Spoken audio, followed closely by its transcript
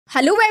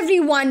Hello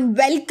everyone,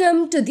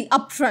 welcome to the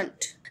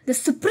Upfront. The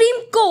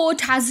Supreme Court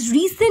has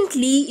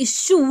recently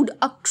issued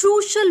a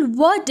crucial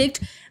verdict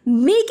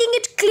making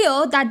it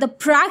clear that the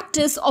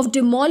practice of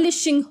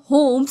demolishing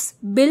homes,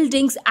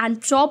 buildings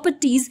and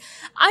properties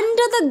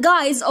under the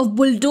guise of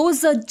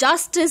bulldozer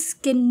justice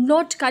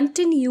cannot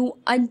continue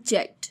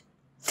unchecked.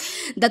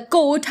 The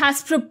court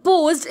has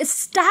proposed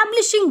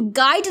establishing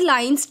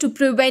guidelines to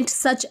prevent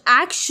such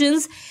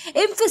actions,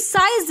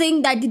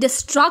 emphasizing that the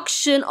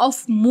destruction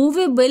of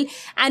movable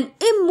and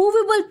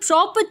immovable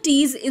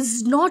properties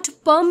is not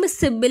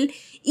permissible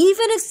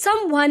even if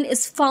someone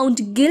is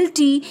found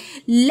guilty,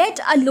 let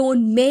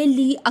alone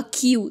merely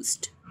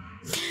accused.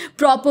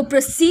 Proper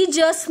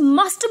procedures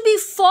must be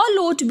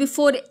followed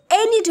before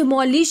any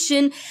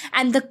demolition,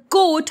 and the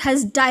court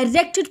has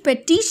directed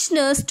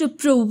petitioners to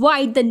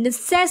provide the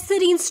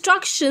necessary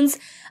instructions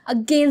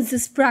against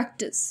this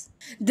practice.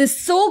 This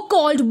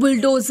so-called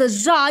bulldozer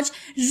Raj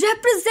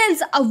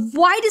represents a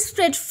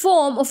widespread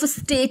form of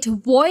state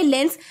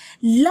violence,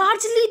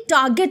 largely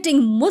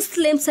targeting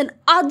Muslims and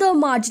other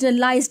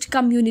marginalized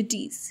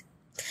communities.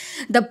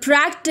 The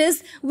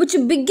practice, which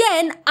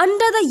began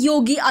under the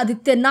Yogi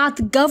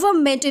Adityanath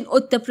government in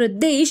Uttar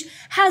Pradesh,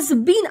 has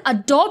been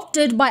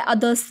adopted by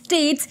other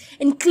states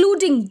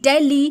including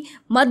Delhi,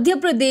 Madhya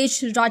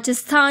Pradesh,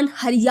 Rajasthan,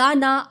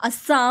 Haryana,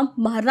 Assam,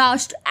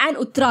 Maharashtra and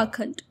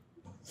Uttarakhand.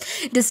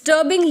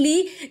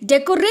 Disturbingly,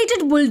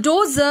 decorated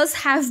bulldozers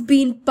have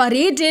been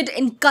paraded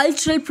in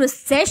cultural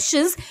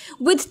processions,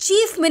 with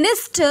chief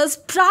ministers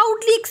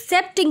proudly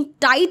accepting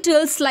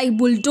titles like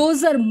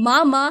Bulldozer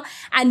Mama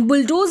and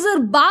Bulldozer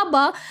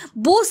Baba,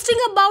 boasting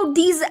about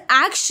these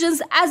actions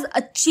as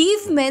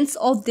achievements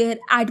of their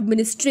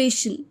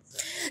administration.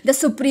 The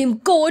Supreme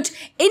Court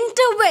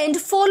intervened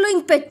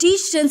following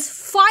petitions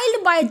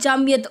filed by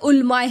Jamiyat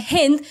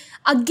Ulama-e-Hind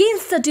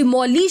against the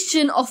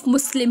demolition of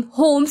Muslim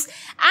homes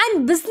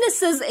and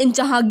businesses in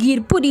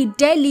Jahangirpuri,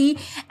 Delhi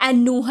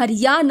and New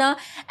Haryana,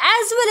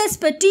 as well as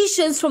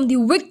petitions from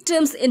the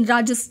victims in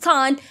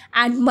Rajasthan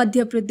and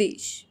Madhya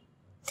Pradesh.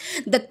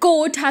 The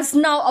court has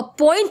now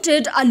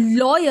appointed a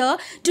lawyer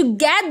to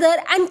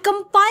gather and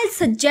compile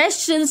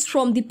suggestions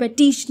from the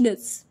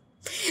petitioners.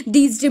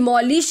 These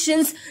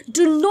demolitions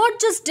do not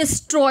just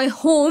destroy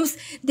homes,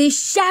 they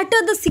shatter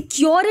the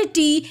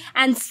security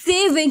and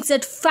savings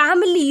that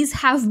families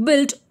have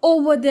built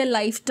over their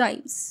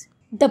lifetimes.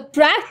 The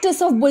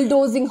practice of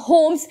bulldozing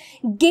homes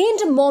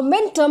gained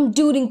momentum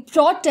during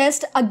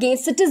protest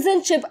against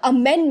citizenship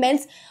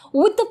amendments,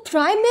 with the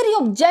primary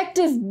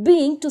objective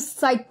being to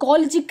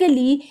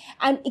psychologically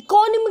and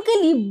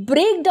economically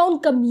break down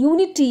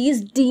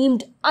communities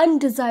deemed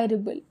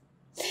undesirable.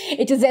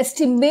 It is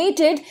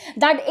estimated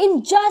that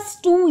in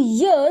just 2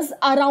 years,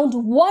 around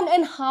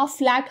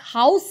 1.5 lakh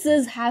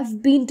houses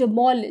have been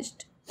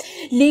demolished,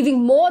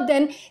 leaving more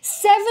than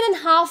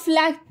 7.5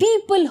 lakh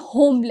people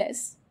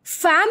homeless.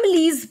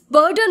 Families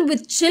burdened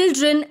with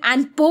children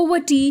and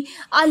poverty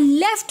are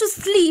left to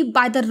sleep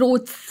by the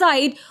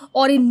roadside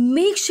or in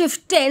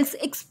makeshift tents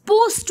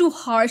exposed to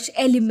harsh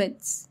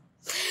elements.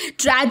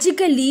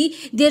 Tragically,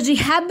 their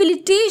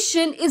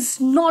rehabilitation is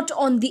not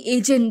on the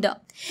agenda.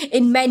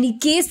 In many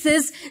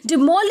cases,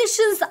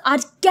 demolitions are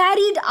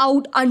carried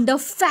out under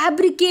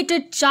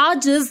fabricated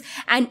charges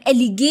and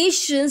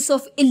allegations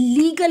of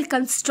illegal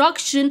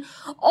construction,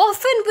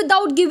 often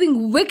without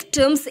giving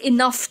victims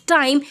enough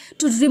time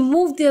to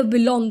remove their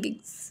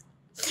belongings.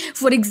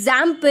 For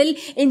example,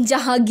 in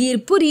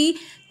Jahangirpuri,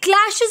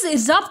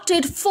 clashes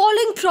erupted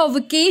following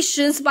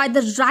provocations by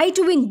the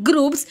right-wing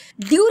groups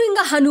during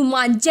a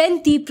Hanuman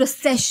Jayanti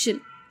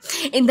procession.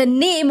 In the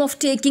name of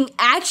taking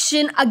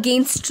action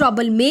against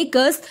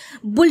troublemakers,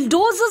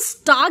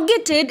 bulldozers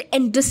targeted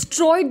and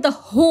destroyed the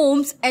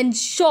homes and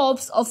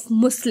shops of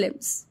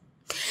Muslims.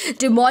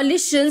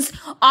 Demolitions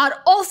are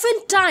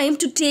often timed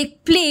to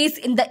take place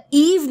in the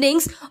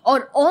evenings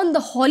or on the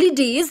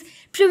holidays,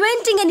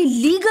 preventing any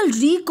legal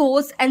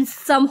recourse, and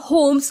some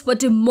homes were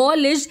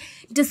demolished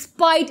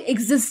despite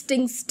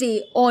existing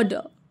stay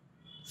order.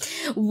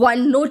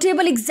 One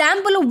notable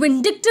example of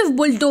vindictive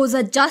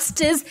bulldozer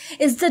justice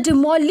is the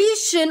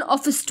demolition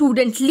of a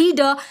student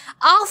leader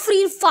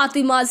Afreen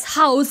Fatima's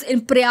house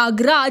in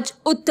Prayagraj,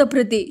 Uttar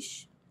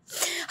Pradesh.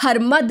 Her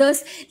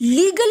mother's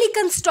legally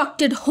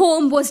constructed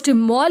home was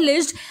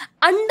demolished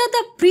under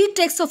the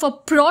pretext of a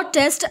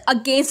protest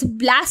against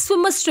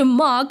blasphemous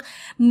remark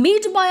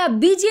made by a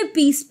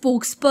BJP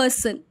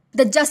spokesperson.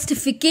 The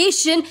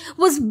justification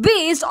was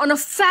based on a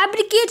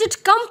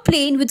fabricated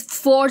complaint with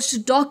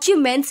forged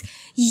documents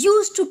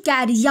used to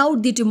carry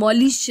out the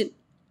demolition.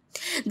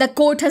 The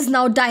court has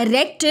now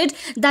directed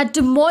that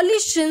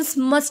demolitions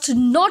must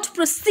not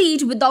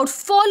proceed without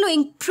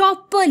following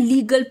proper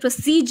legal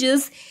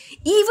procedures,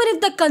 even if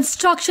the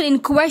construction in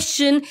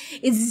question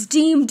is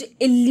deemed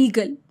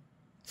illegal.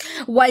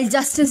 While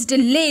justice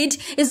delayed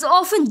is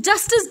often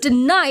justice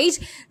denied,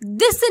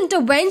 this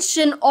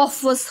intervention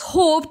offers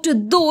hope to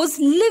those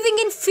living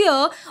in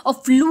fear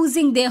of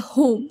losing their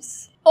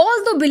homes.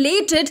 Although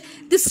belated,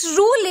 this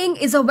ruling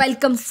is a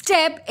welcome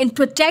step in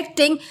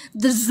protecting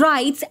the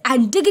rights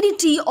and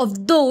dignity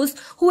of those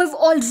who have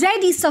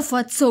already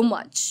suffered so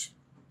much.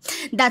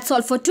 That's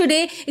all for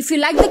today. If you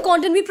like the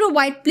content we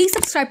provide, please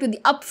subscribe to The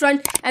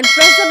Upfront and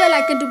press the bell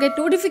icon to get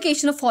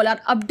notification of all our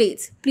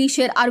updates. Please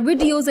share our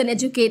videos and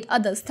educate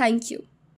others. Thank you.